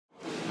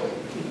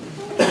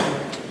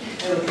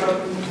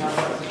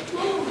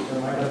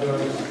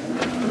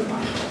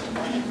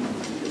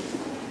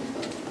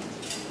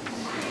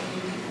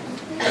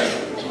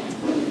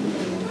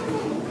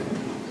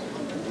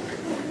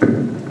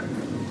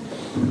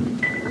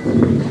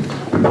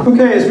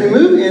Okay, as we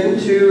move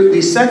into the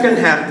second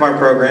half of our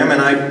program,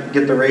 and I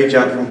get the rage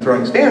out from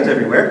throwing stands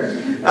everywhere,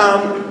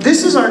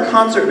 this is our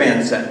concert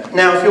band set.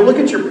 Now, if you look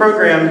at your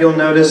program, you'll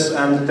notice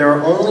that there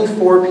are only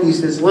 4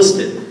 pieces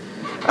listed.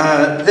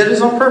 That is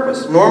on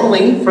purpose.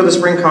 Normally, for the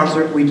spring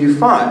concert, we do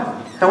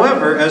 5.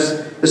 However,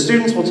 as the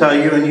students will tell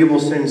you, and you will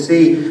soon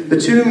see, the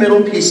 2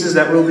 middle pieces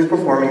that we'll be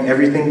performing,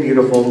 Everything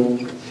Beautiful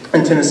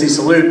and Tennessee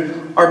Salute,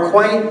 are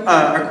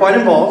quite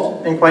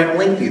involved and quite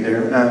lengthy.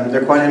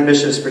 They're quite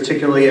ambitious,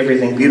 particularly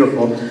Everything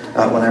Beautiful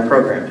when I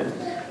programmed it.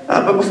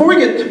 But before we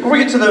get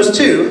to those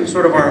 2,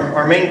 sort of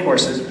our main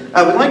courses,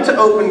 I would like to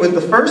open with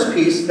the first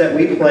piece that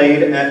we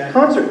played at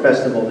Concert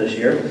Festival this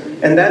year,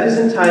 and that is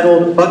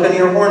entitled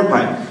Buccaneer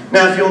Hornpipe.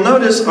 Now, if you'll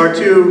notice, our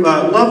 2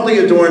 lovely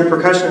adorned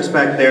percussionists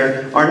back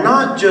there are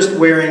not just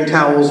wearing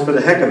towels for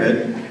the heck of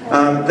it.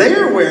 They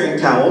are wearing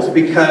towels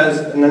because,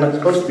 and they're not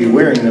supposed to be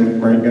wearing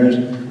them, right guys?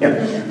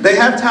 Yeah. They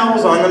have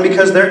towels on them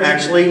because they're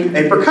actually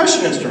a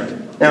percussion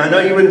instrument. Now, I know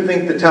you wouldn't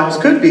think that towels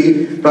could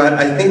be, but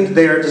I think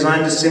they are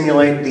designed to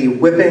simulate the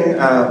whipping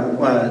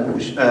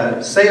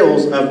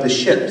sails of the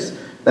ships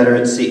that are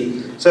at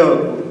sea.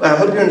 So, I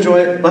hope you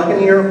enjoy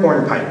Buccaneer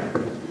Hornpipe.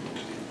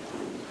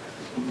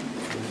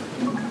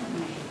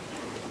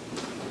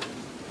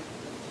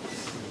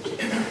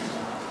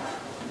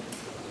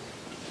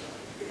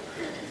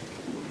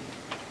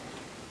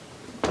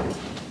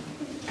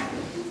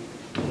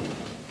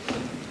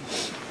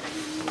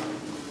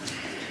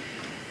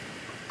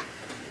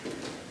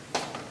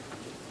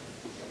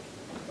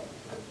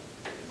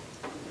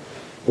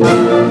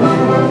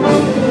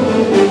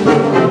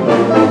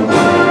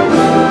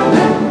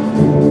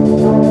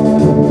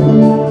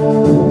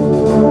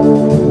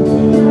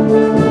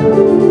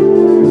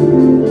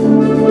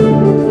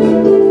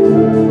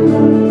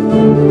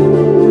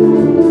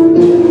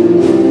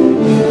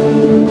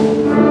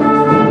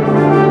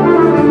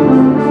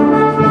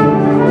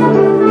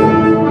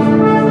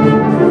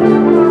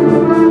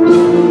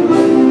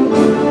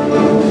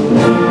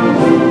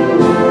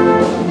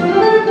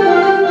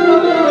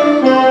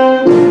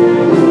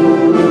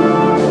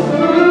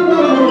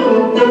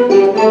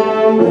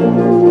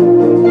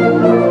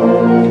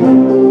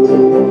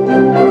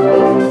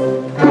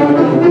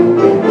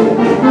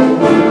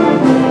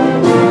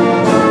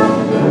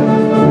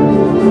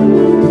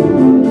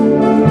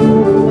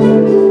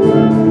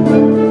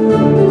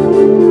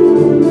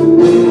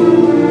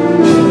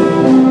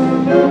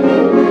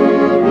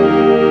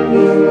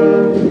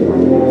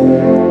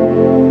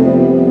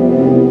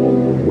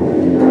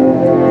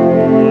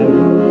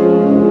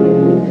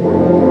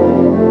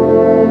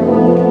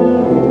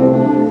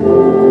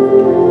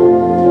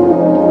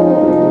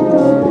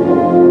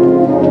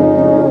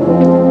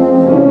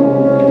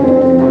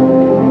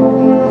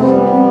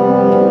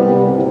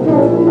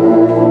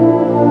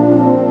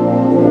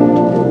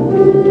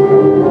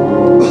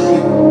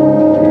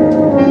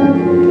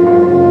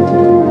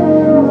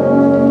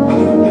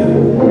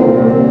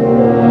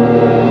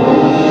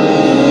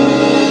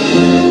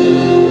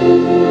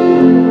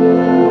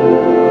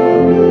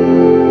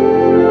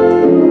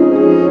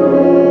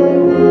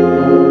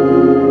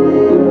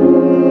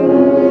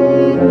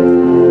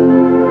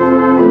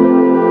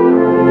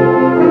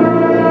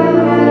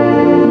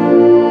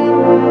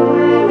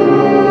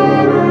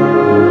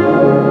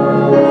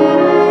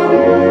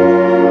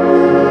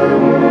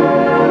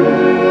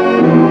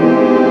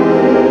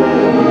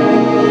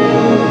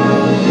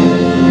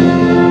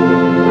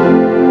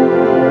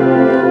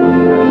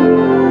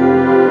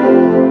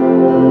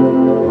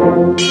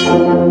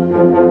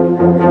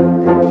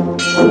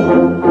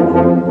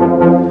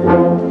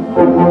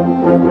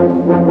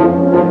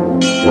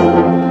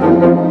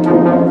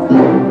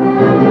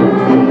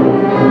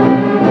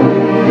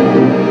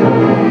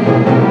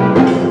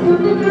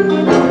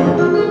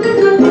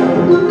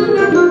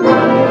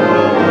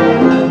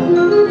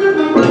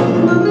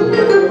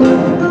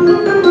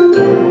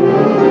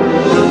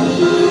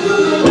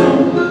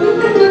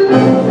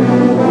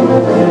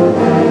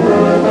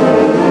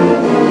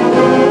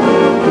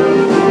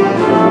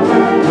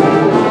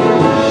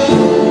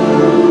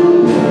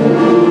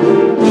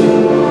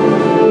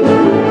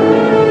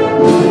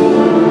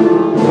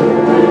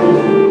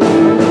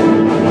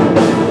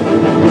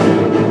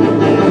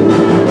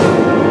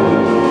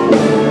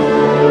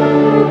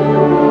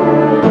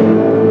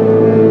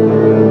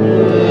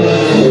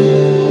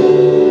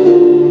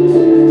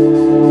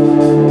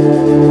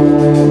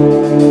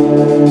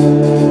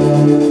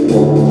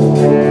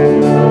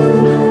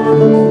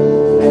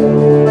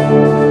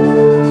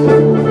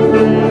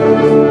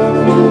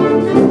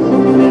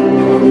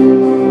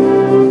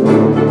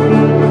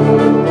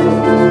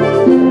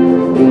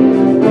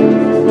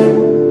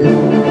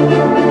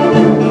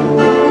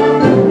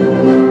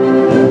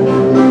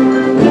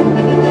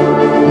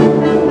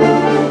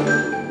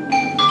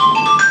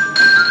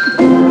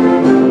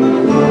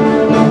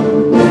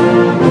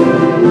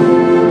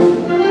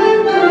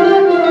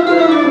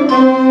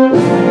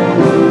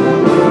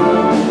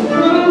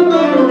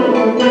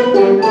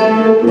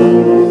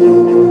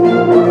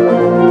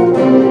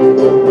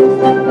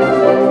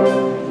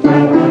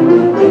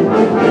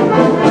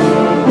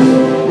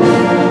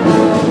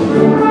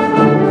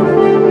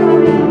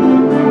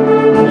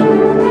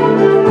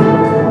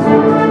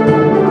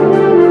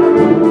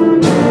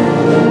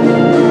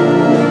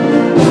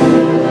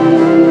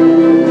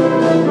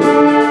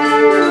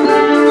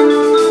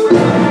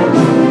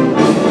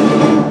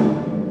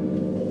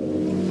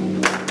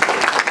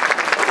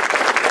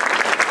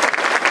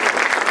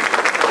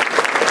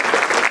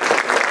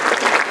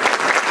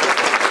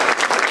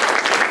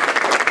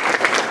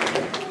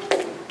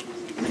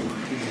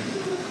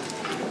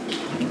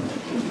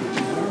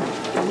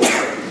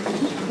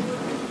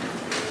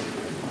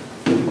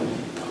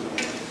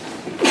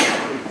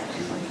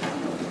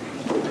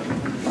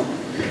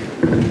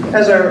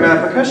 as our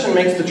percussion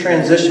makes the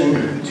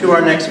transition to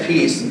our next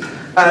piece.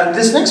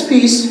 This next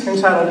piece,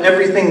 entitled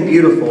Everything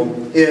Beautiful,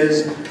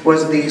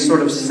 was the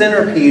sort of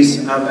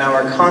centerpiece of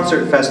our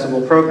concert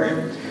festival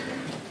program.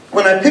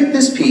 When I picked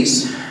this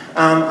piece,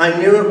 I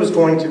knew it was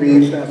going to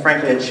be,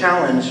 frankly, a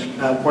challenge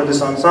for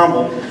this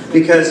ensemble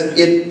because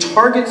it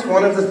targets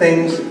one of the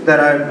things that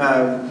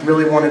I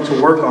really wanted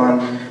to work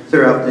on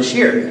throughout this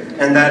year,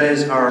 and that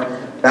is our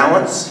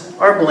balance,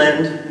 our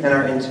blend, and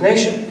our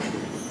intonation.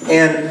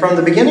 And from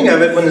the beginning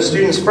of it, when the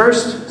students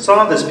first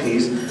saw this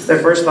piece, their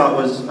first thought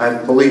was,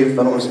 I believe,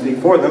 I don't want to speak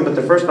for them, but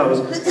their first thought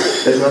was,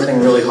 there's nothing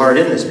really hard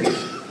in this piece.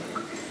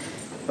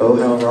 Oh,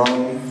 how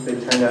wrong they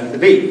turned out to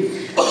be.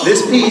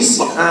 This piece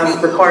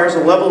requires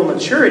a level of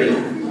maturity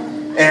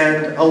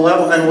and a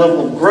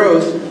level of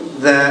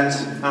growth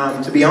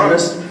that, to be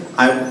honest,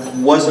 I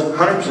wasn't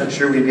 100%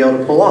 sure we'd be able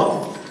to pull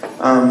off.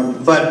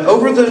 But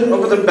over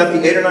about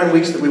the 8 or 9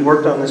 weeks that we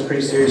worked on this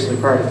pretty seriously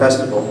prior to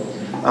festival,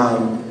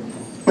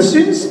 the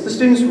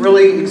students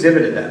really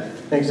exhibited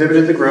that. They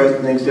exhibited the growth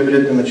and they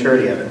exhibited the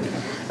maturity of it,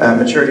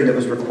 maturity that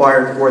was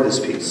required for this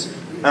piece.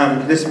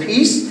 This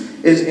piece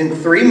is in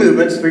 3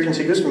 movements, 3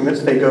 contiguous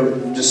movements. They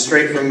go just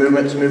straight from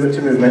movement to movement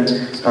to movement.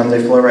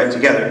 They flow right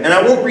together. And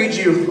I won't read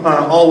you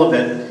all of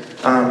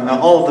it,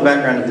 all of the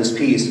background of this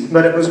piece,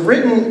 but it was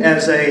written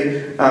as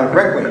a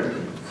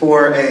requiem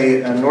for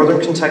a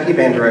Northern Kentucky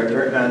band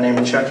director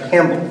named Chuck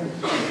Campbell.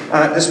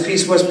 This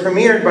piece was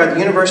premiered by the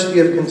University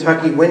of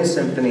Kentucky Wind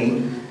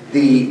Symphony the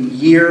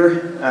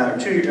year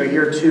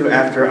or two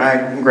after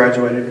I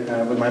graduated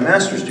with my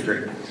master's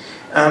degree.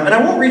 And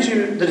I won't read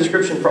you the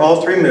description for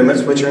all 3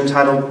 movements, which are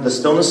entitled The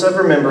Stillness of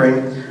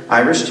Remembering,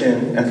 Irish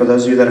Tune, and for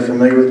those of you that are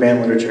familiar with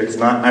band literature, it's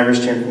not Irish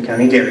Tune from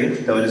County Derry,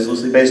 though it is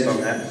loosely based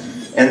on that.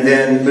 And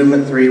then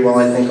movement 3, While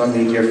I Think on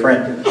Thee, Dear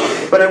Friend.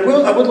 But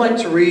I would like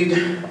to read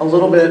a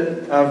little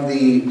bit of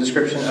the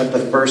description of the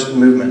first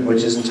movement,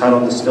 which is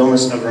entitled The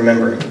Stillness of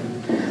Remembering.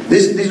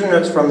 These are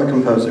notes from the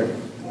composer,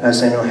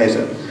 Samuel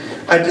Hazo.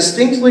 I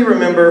distinctly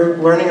remember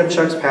learning of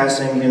Chuck's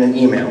passing in an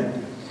email.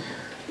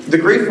 The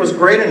grief was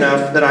great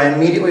enough that I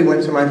immediately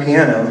went to my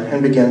piano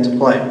and began to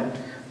play.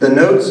 The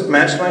notes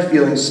matched my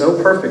feelings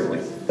so perfectly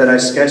that I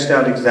sketched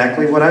out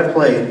exactly what I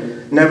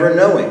played, never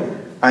knowing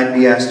I'd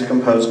be asked to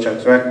compose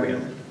Chuck's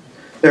Requiem.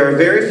 There are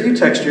very few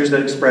textures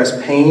that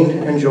express pain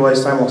and joy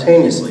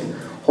simultaneously,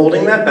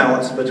 holding that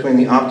balance between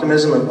the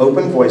optimism of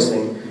open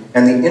voicing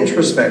and the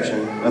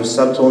introspection of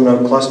subtle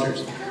note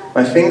clusters.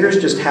 My fingers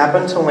just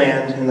happened to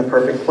land in the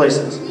perfect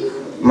places.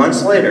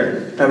 Months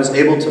later, I was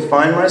able to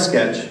find my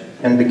sketch,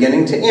 and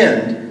beginning to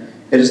end,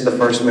 it is the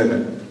first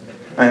movement.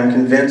 I am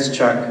convinced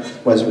Chuck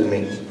was with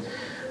me.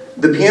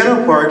 The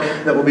piano part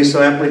that will be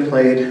so aptly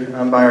played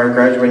by our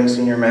graduating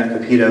senior Matt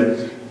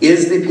Pepito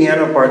is the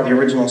piano part, the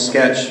original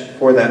sketch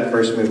for that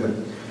first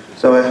movement.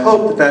 So I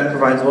hope that that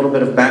provides a little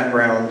bit of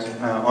background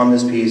on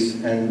this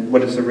piece and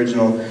what its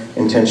original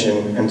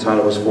intention and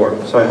title was for.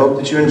 So I hope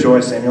that you enjoy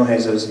Samuel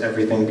Hazo's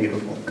Everything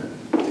Beautiful.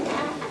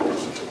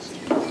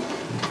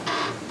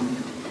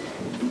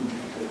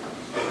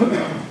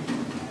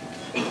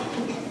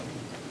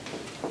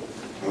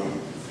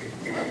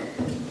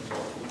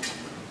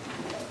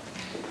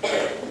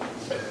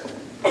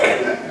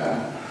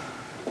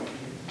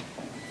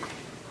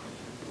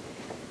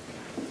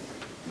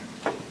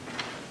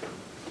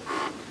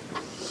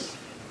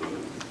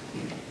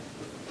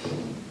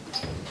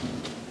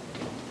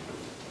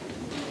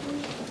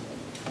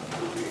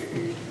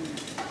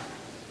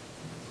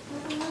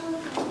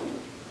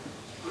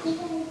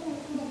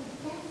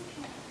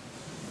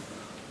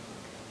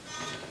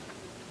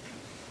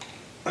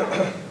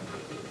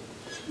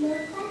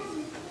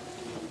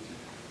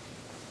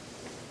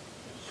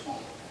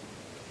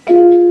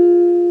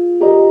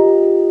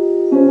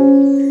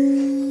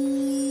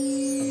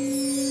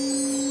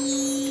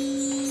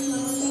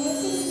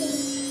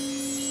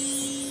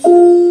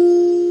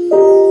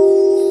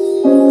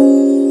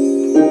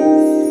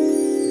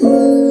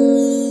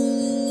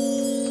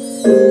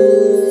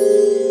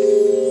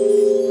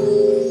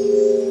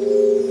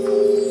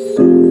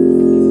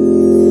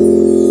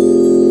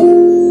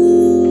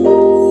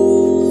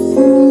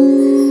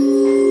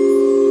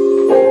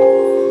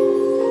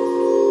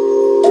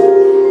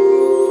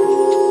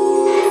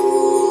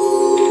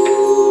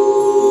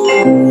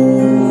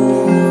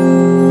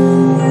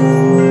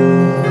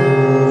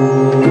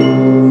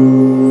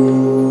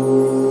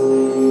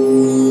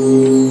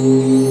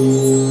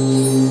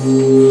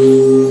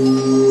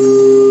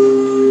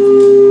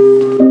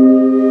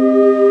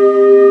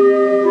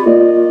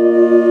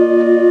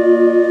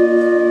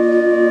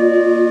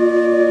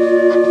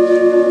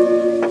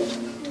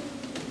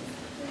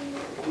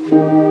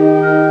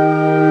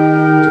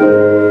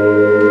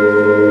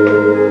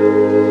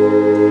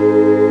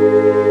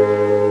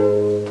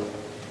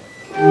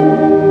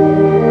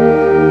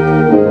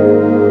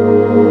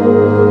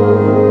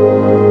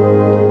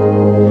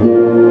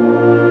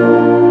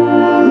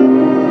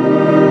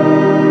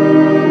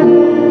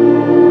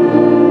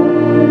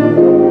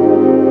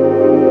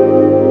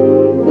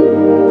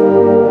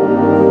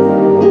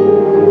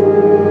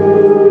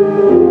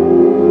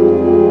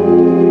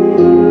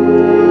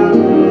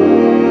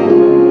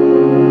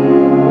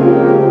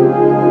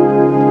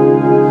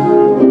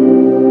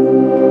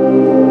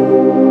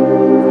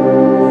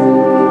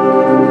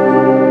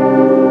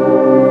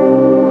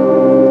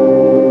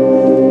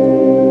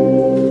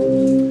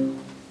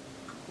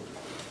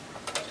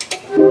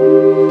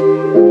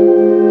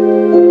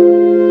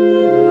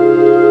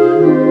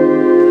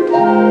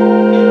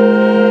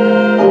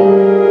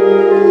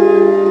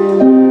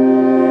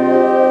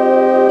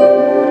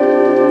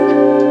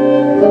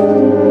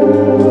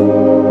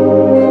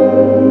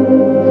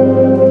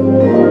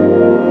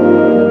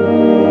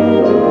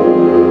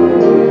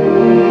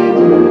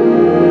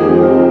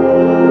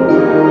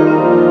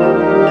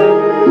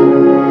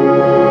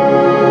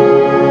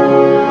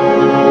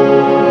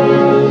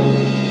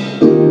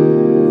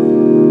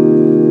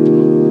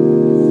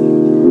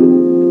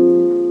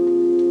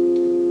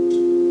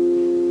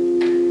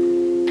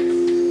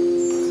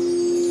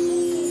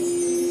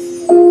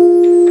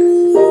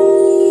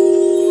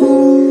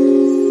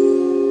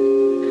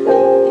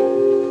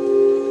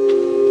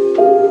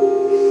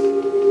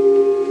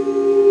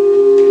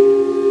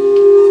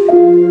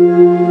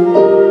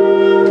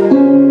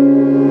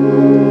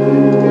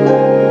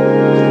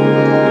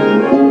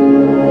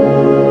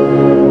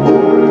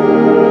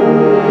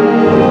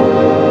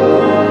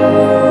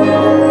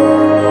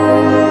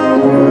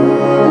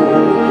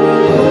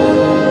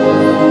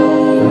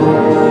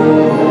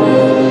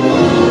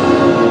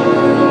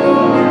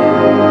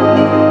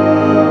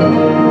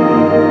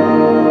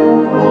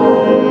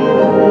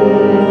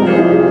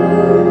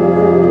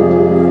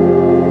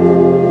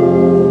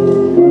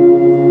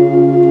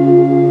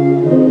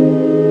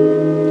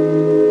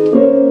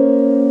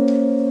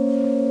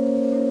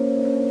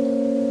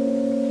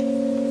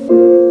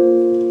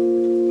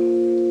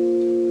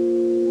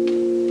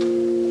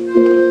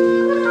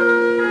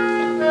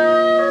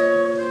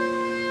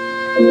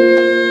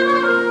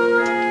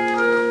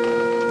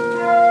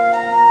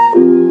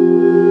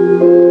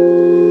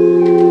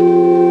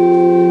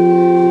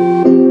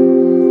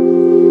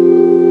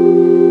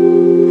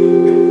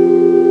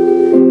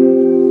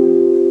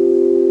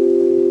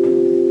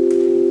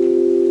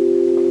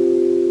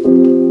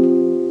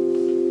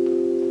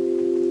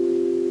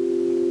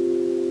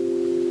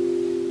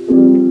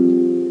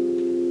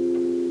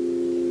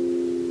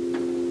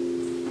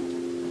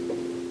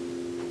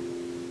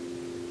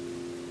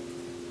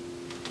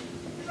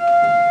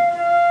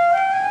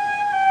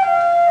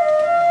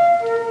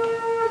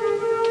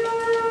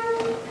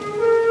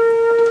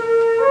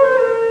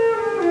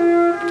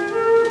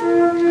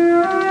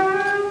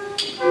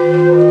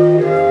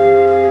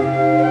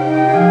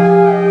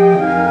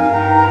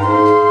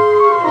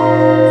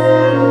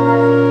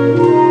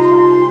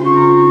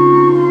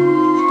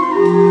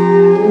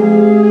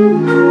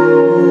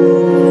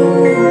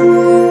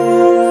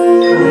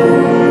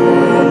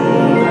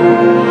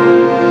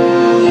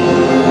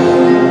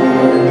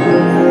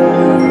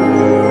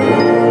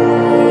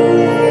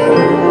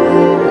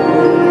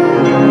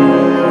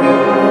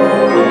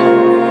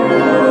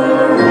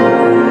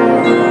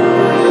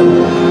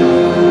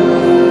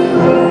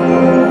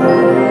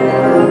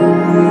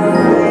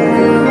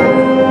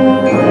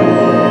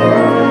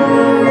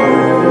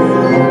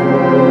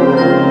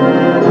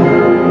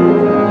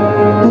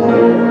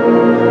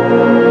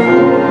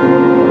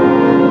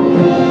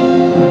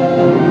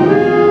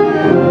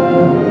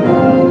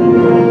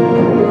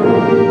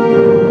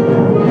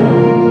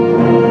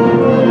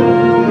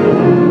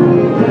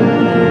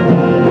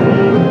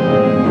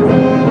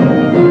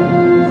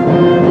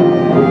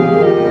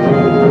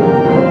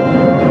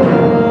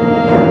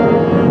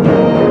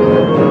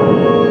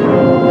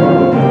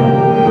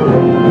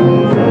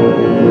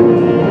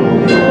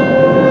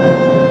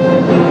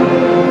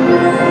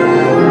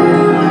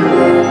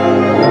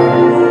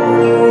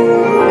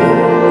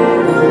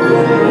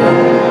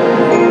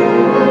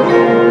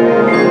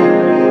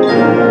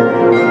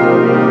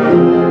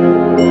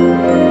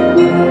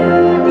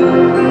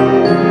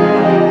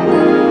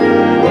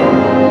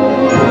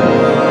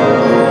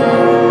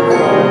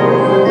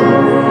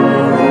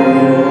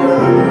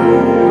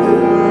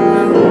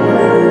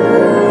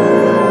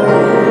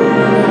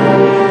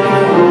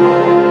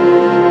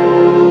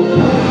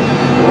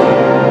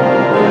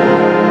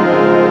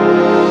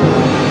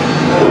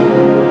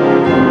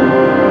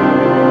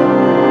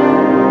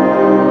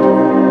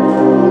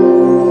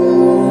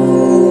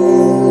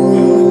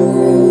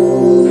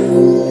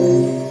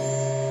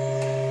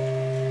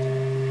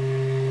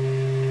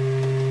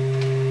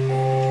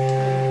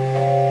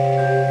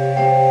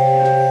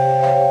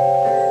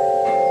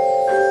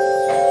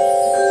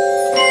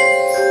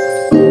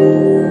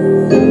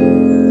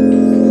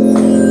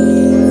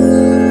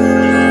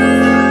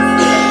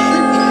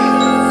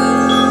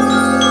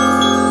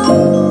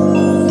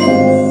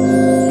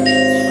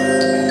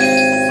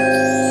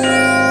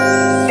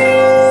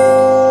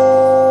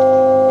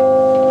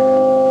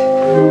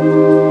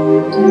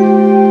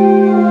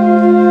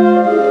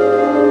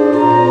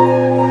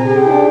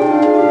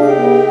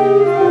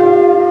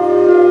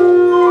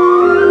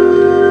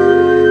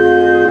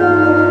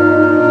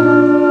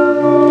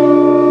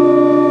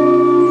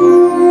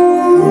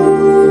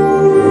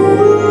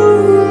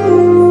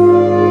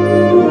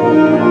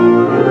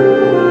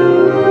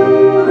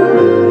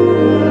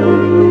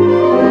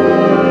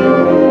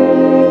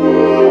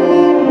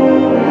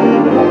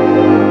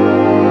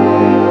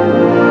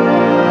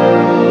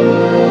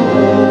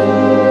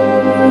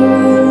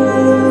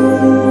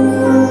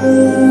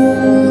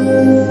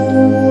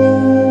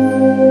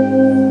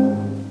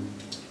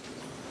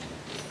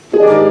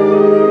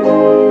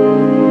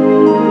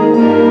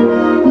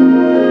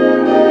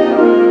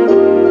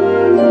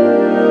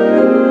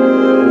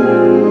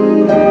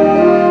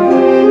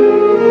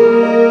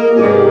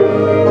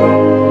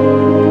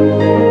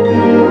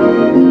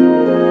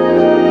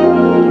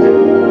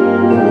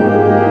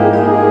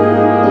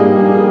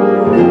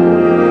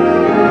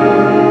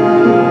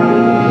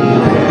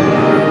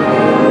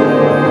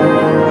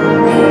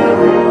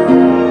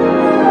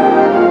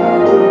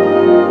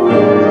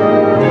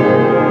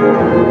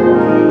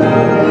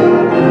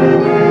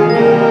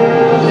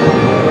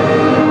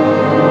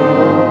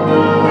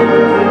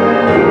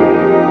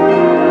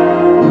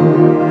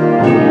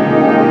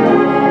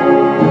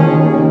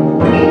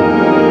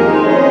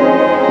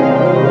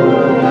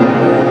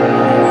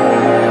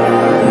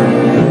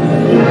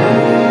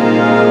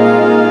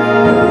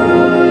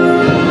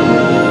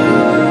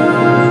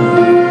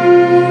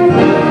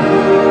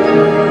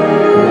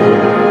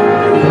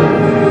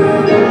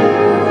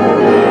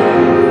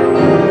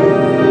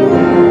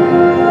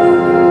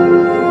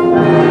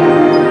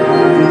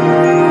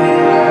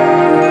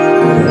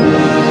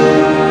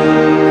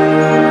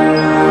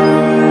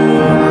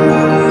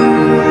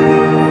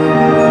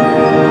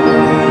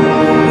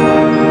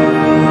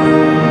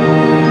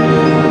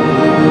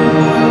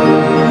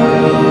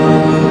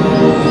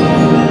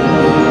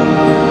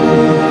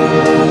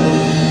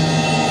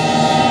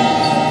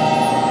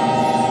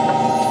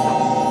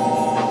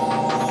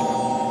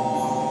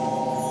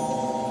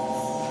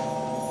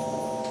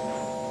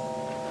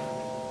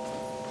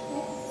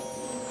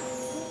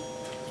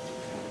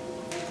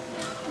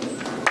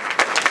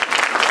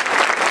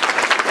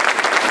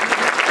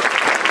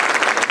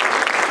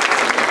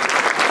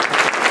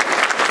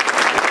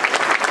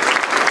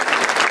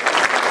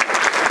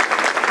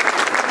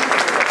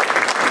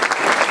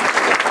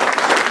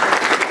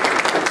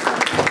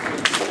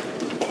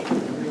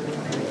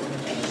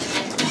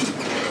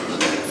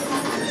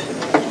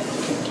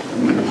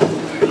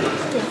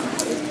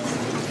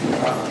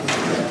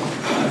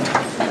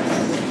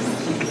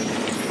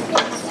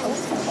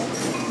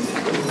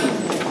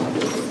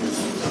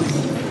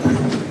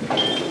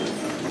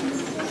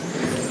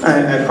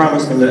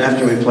 that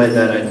after we played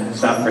that, I'd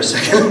stop for a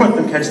second and let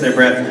them catch their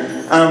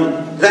breath.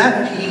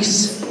 That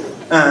piece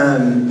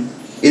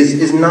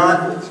is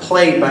not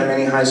played by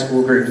many high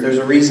school groups. There's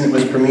a reason it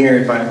was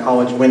premiered by a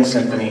college wind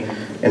symphony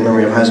in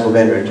memory of high school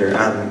band director.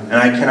 And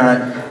I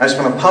just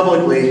want to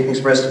publicly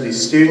express to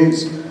these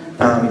students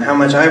how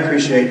much I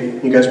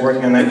appreciate you guys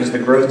working on that, because the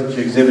growth that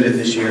you exhibited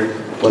this year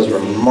was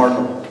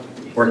remarkable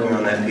working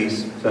on that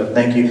piece. So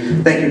thank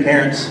you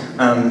parents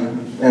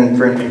and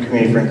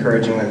community for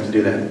encouraging them to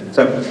do that.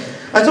 So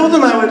I told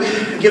them I would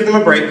give them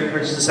a break for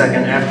just a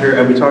second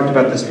after we talked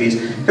about this piece,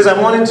 because I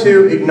wanted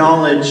to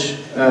acknowledge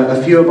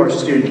a few of our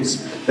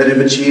students that have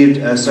achieved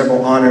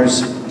several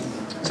honors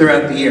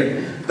throughout the year.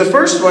 The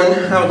first one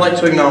I would like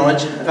to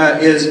acknowledge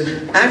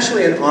is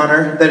actually an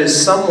honor that is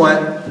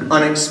somewhat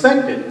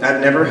unexpected. I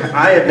have never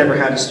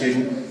had a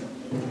student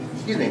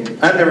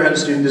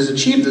that's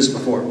achieved this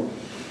before.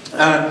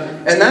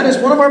 And that is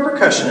one of our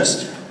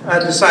percussionists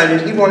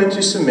decided he wanted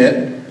to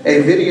submit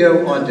a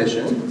video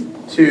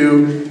audition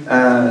to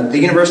the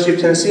University of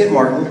Tennessee at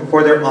Martin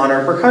for their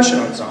honor percussion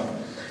ensemble.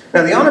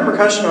 Now, the honor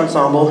percussion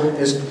ensemble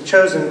is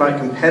chosen by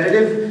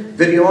competitive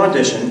video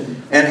audition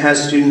and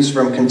has students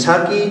from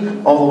Kentucky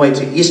all the way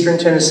to Eastern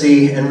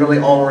Tennessee and really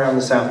all around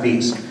the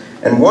Southeast.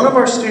 And one of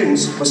our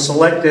students was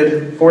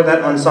selected for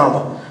that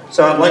ensemble.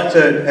 So I'd like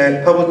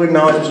to publicly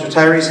acknowledge Mr.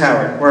 Tyrese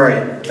Howard. Where are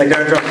you? Like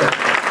down drum set.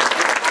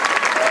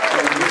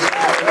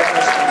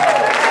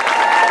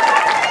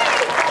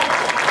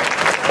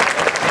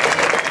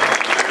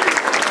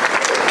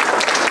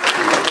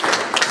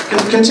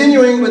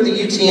 Continuing with the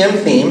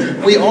UTM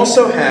theme, we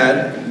also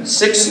had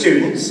 6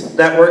 students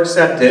that were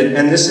accepted,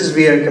 and this is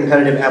via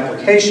competitive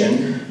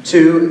application,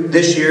 to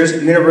this year's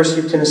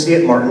University of Tennessee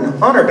at Martin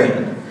Honor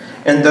Band.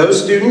 And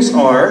those students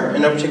are,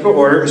 in no particular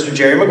order, Mr.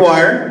 Jerry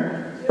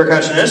McGuire,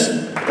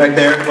 percussionist, back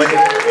there.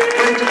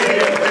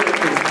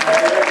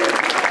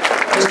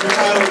 Mr.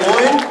 Tyler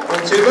Lloyd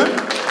on tuba.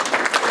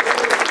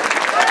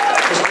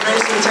 Mr.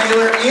 Mason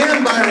Taylor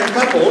and Byron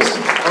Couples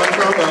on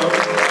trombone.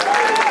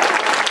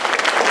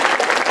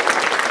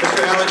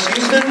 Mr. Alex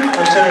Houston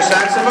on tenor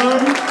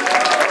saxophone.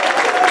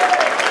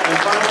 And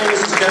finally,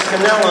 Mrs. Jessica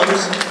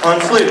Nellums on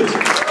flute.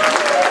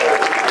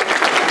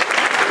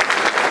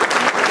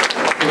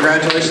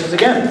 Congratulations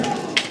again.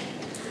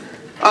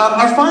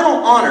 Our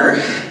final honor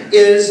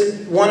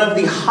is one of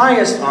the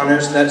highest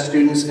honors that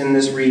students in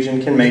this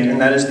region can make, and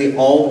that is the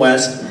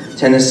All-West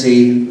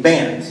Tennessee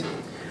Bands.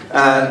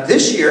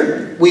 This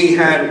year, we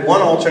had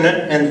 1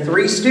 alternate and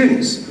 3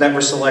 students that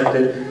were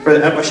selected for,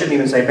 I shouldn't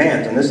even say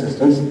bands in this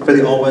instance, for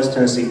the All-West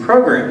Tennessee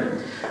program.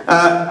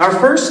 The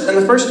first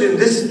student,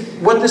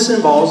 what this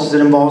involves is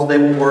they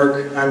will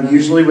work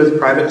usually with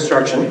private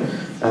instruction,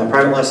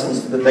 private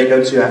lessons that they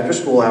go to after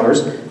school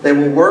hours. They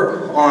will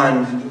work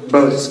on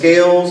both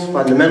scales,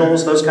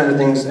 fundamentals, those kind of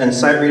things, and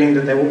sight reading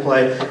that they will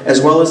play, as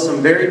well as some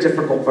very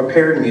difficult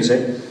prepared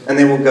music. And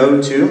they will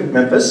go to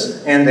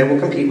Memphis, and they will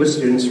compete with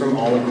students from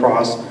all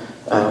across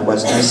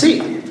West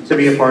Tennessee to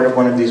be a part of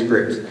one of these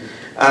groups.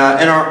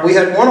 We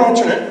had 1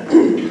 alternate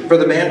for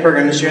the band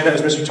program this year, and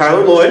that was Mr.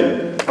 Tyler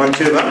Lloyd on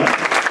tuba.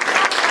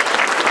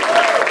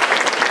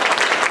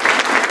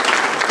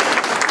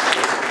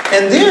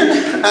 And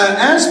then,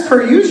 as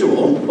per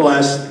usual, the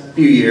last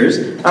few years,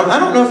 I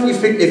don't know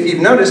if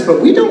you've noticed,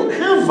 but we don't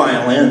have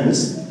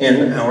violins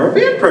in our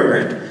band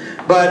program.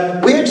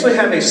 But we actually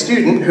have a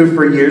student who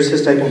for years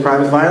has taken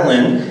private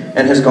violin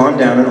and has gone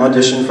down and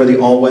auditioned for the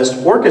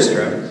All-West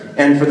Orchestra.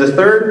 And for the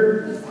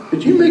 3rd,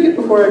 did you make it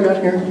before I got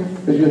here?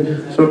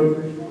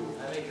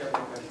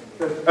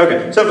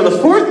 Okay, so for the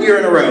 4th year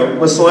in a row,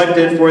 was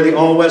selected for the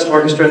All-West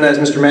Orchestra, and that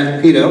is Mr.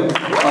 Matt Pito.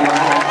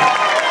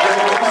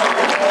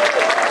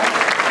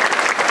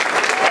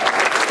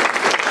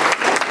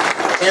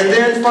 And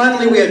then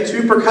finally, we had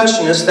 2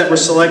 percussionists that were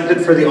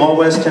selected for the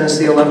All-West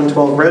Tennessee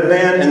 11-12 Red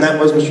Band, and that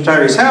was Mr.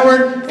 Tyrese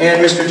Howard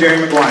and Mr. Jerry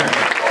McGuire.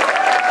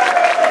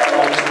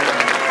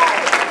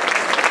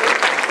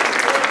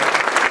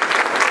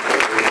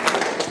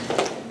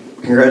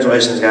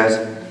 Congratulations, guys.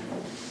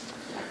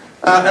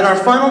 And our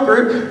final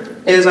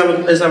group is I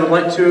would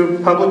like to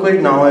publicly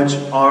acknowledge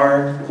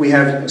we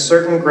have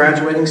certain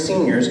graduating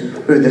seniors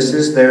who this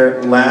is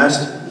their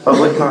last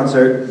public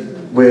concert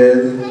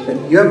with.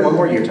 You have 1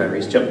 more year,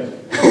 Tyrese. Jump.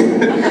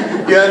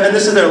 Yeah, and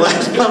this is their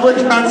last public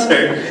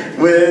concert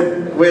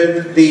with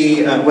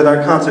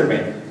our concert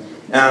band.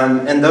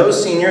 And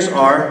those seniors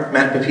are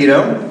Matt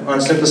Pepito on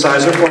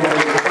synthesizer,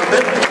 formerly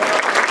trumpet.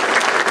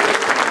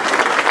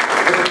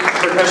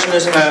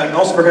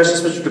 Also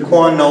percussionist Mr.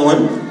 DeQuan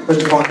Nolan.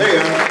 Mr. DeQuan, there you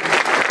go.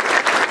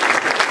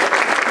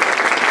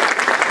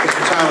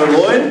 Mr. Tyler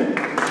Lloyd.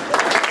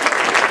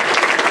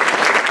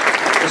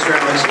 Mr.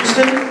 Alex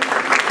Houston.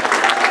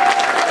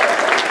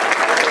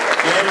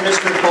 And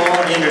Mr. Paul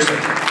Anderson.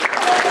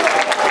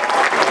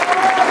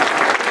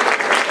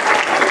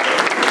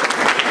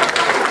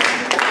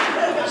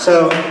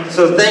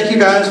 So thank you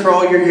guys for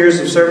all your years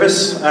of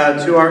service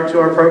to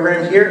our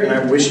program here, and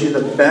I wish you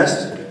the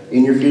best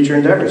in your future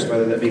endeavors,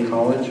 whether that be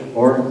college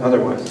or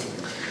otherwise.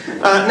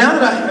 Now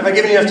that have I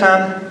given you enough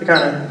time to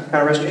kind of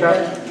rest your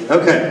child?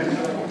 Okay.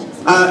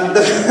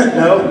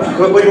 No?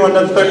 What do you want,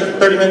 another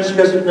 30 minutes? You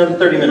guys, another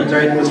 30 minutes,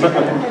 right?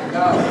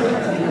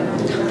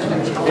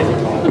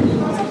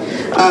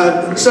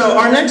 So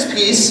our next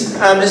piece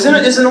is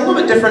in a little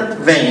bit different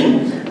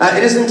vein.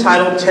 It is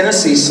entitled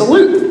Tennessee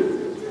Salute.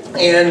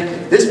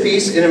 And this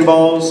piece, it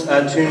involves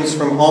tunes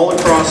from all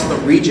across the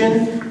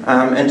region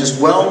and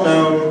just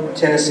well-known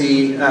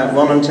Tennessee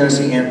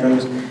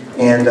anthems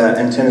and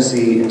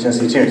Tennessee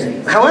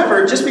tunes.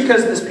 However, just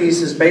because this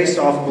piece is based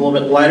off of a little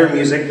bit lighter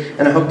music,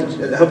 and I hope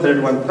that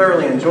everyone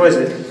thoroughly enjoys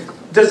it,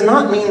 does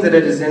not mean that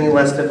it is any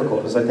less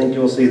difficult. As I think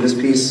you will see, this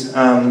piece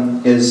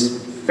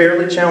is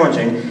fairly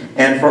challenging.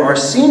 And for our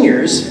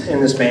seniors in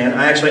this band,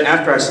 I actually,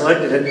 after I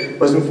selected it,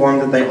 was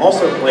informed that they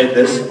also played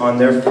this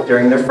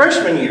during their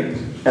freshman year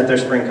at their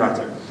spring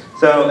concert.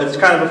 So it's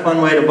kind of a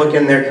fun way to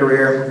bookend their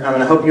career,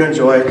 and I hope you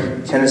enjoy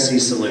Tennessee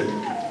Salute.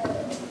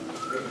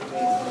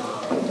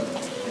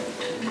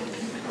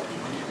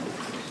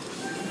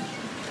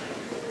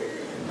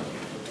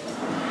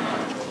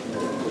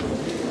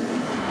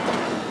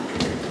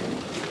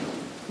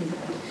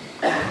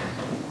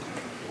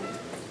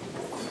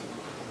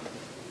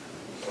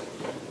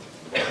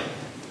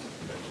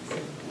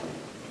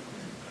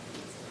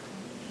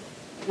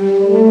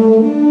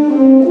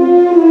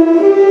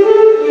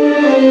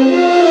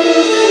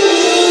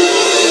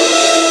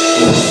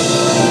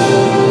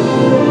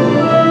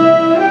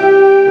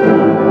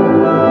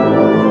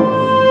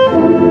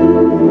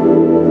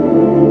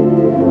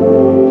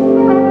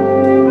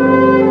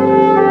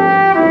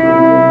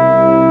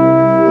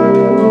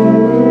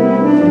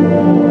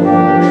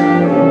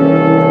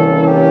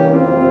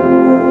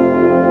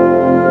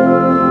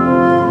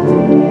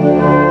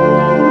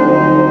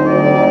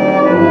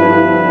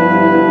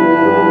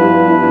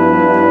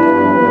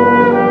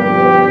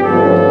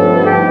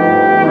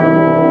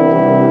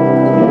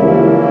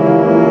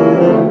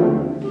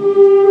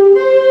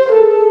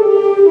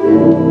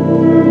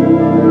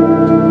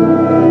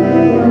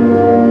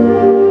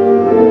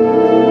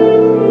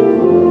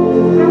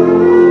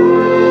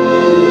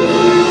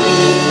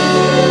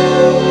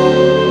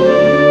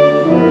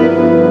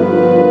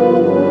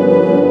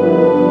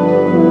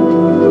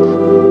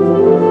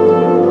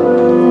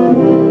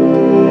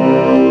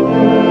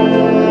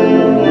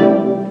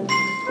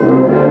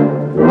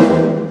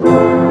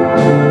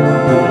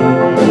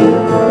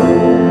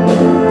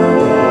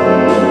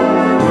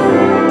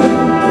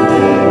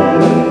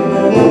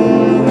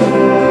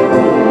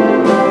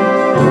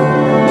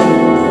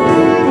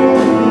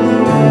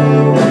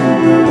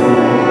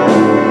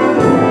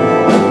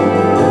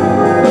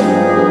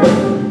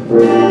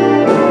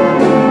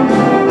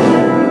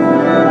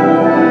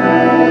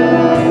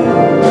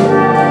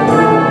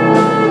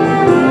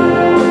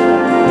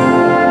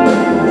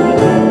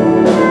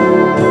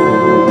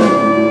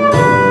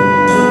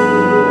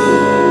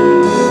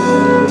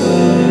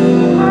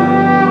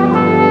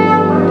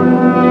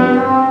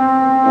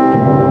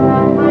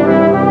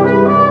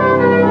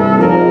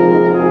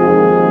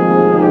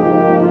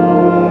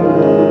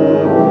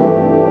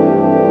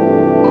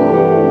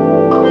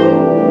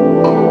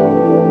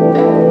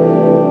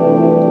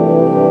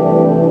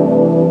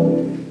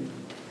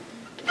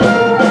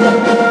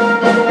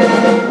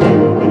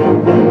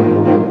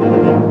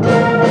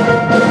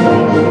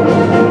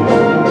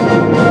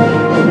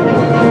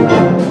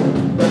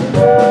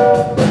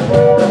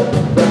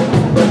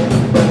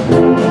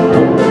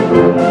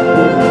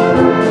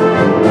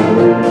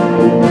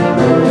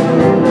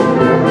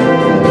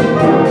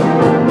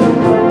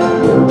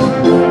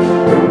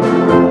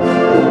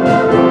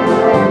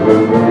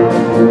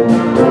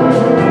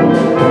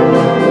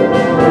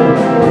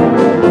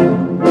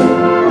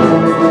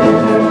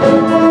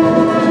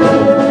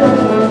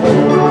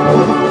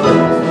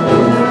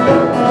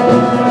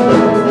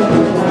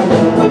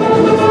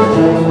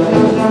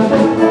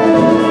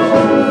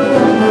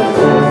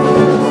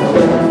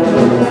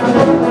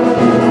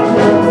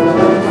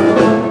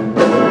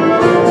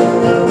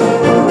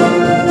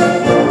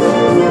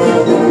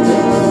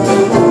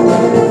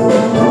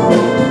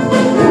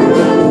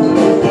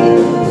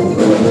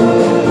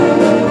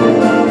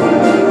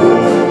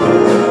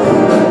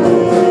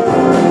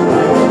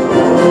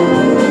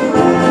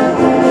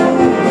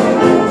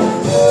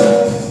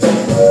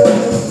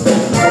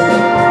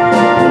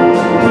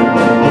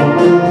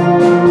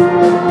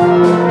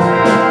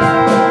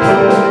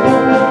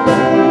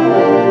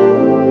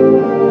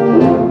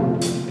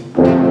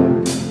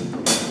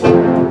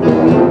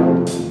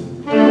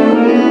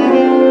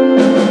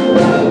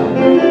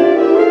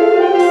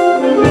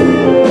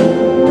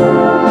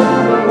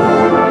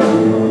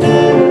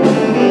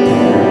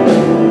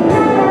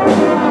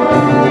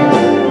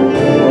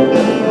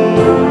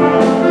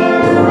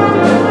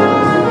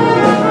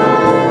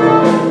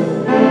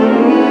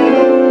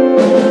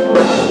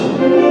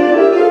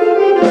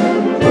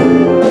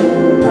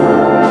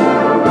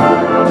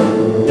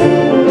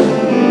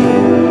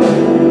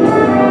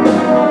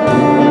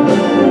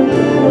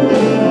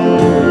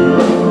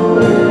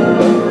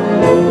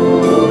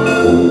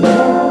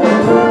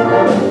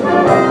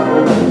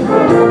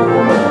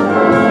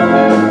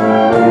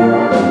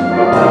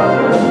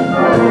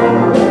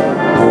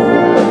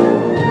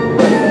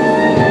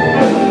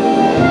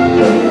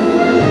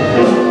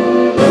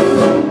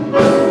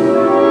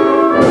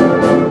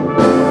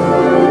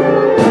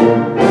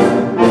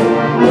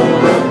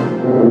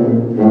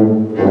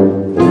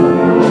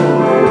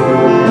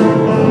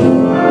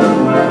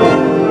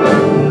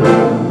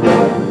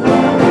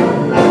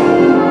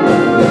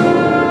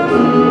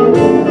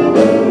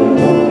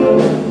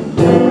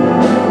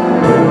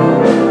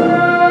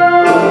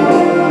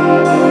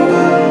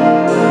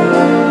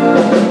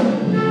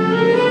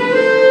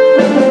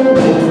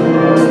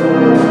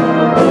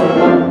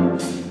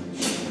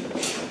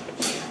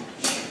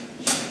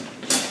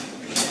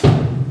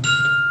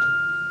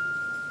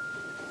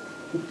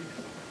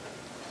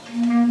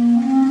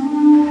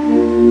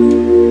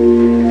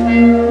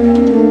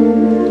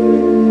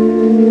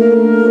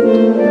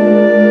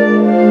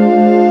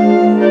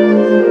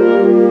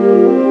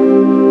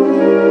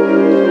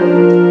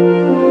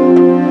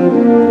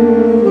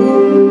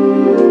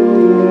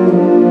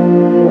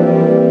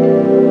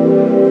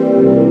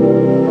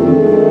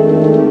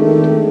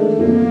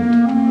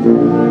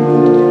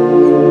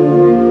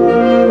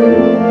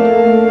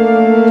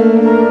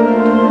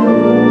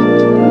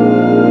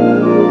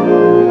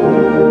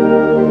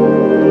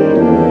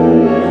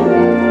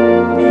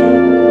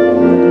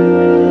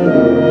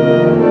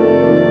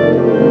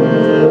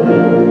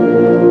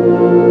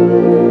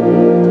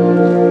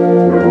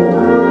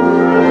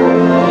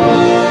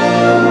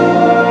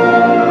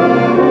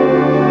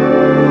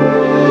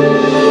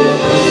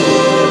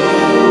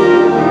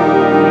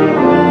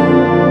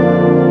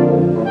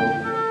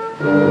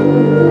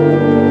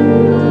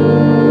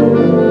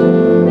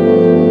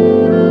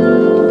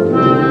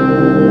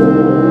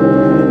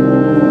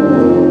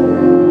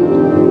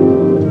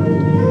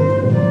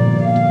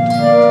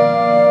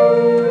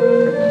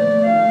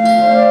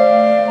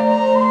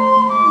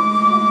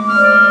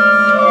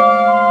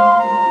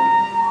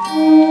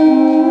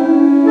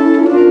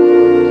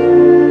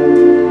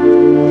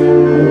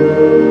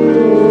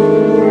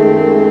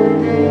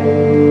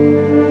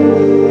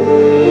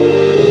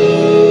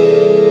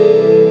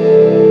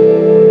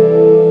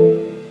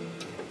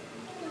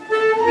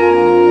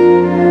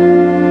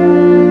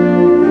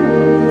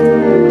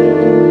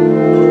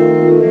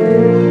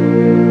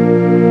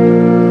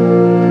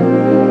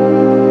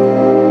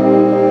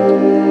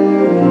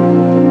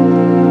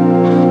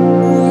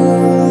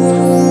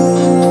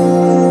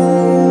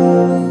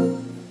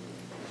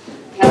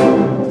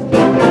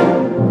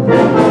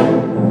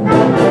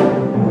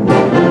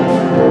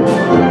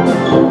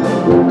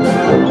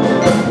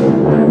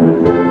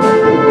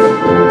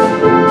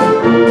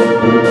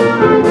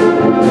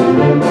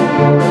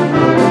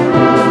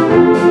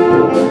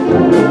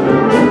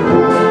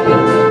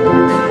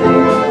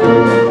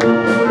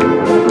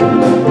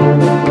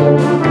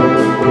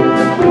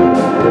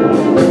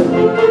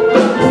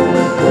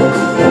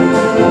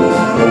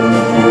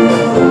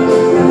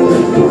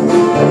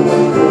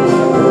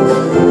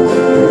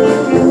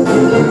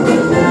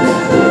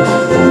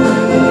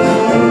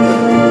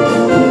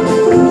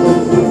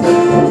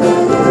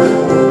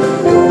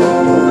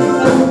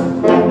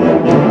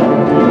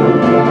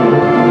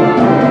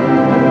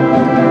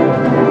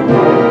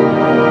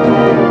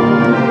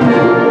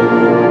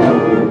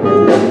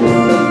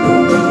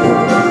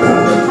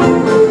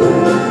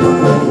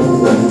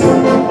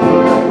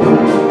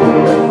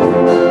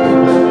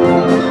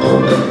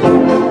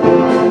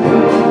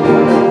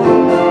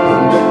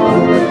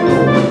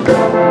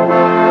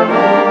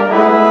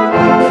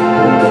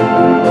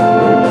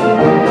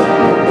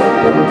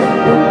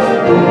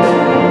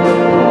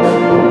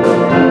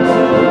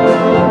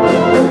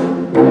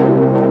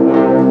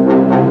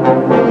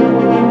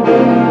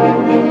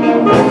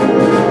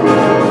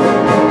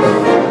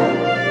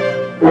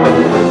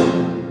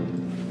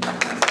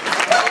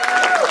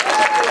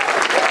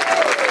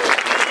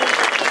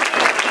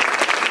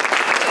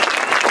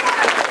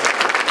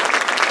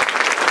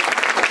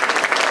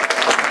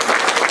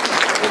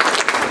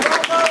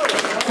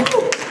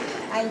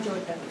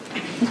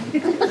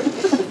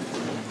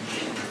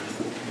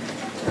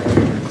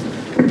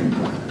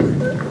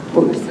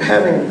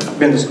 having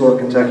been to school at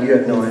Kentucky, you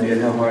have no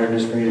idea how hard it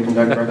is for me to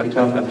conduct Rocky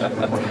Top.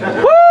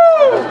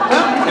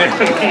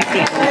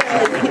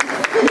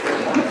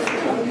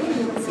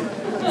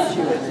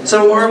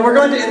 So we're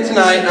going to end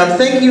tonight.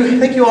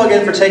 Thank you all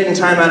again for taking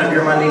time out of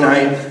your Monday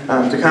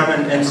night to come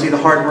and see the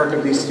hard work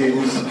of these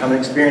students and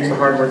experience the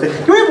hard work.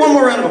 Can we have one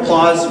more round of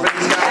applause for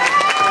these guys?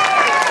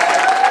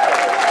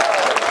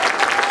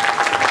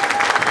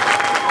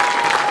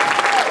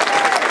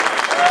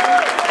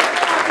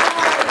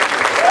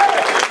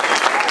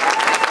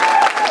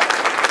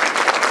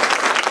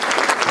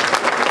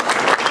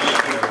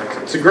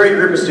 It's a great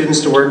group of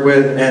students to work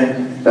with,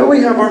 and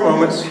we have our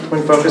moments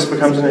when focus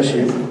becomes an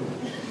issue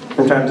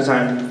from time to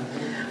time.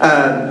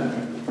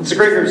 It's a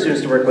great group of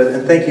students to work with,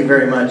 and thank you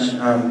very much.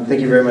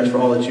 Thank you very much for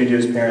all that you do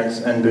as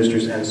parents and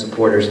boosters and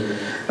supporters.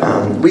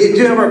 We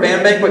do have our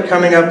band banquet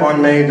coming up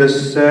on May the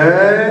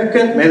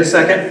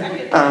 2nd.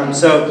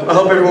 So I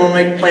hope everyone will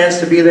make plans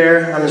to be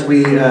there as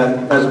we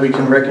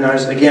can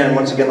recognize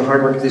once again the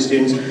hard work of these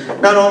students,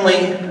 not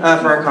only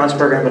for our concert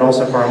program but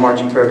also for our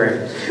marching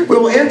program. We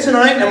will end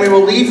tonight and we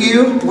will leave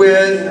you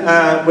with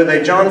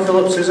a John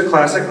Philip Sousa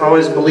classic. I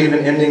always believe in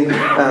ending in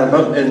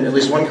at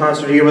least one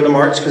concert a year with a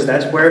march, because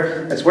that's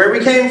where we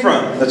came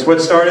from. That's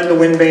what started the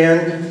wind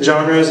band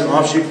genre as an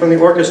offshoot from the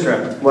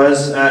orchestra.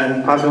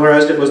 And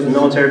popularized it was the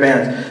military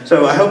band.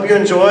 So I hope you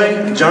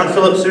enjoy John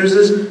Philip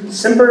Sousa's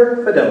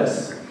Semper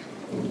Fidelis.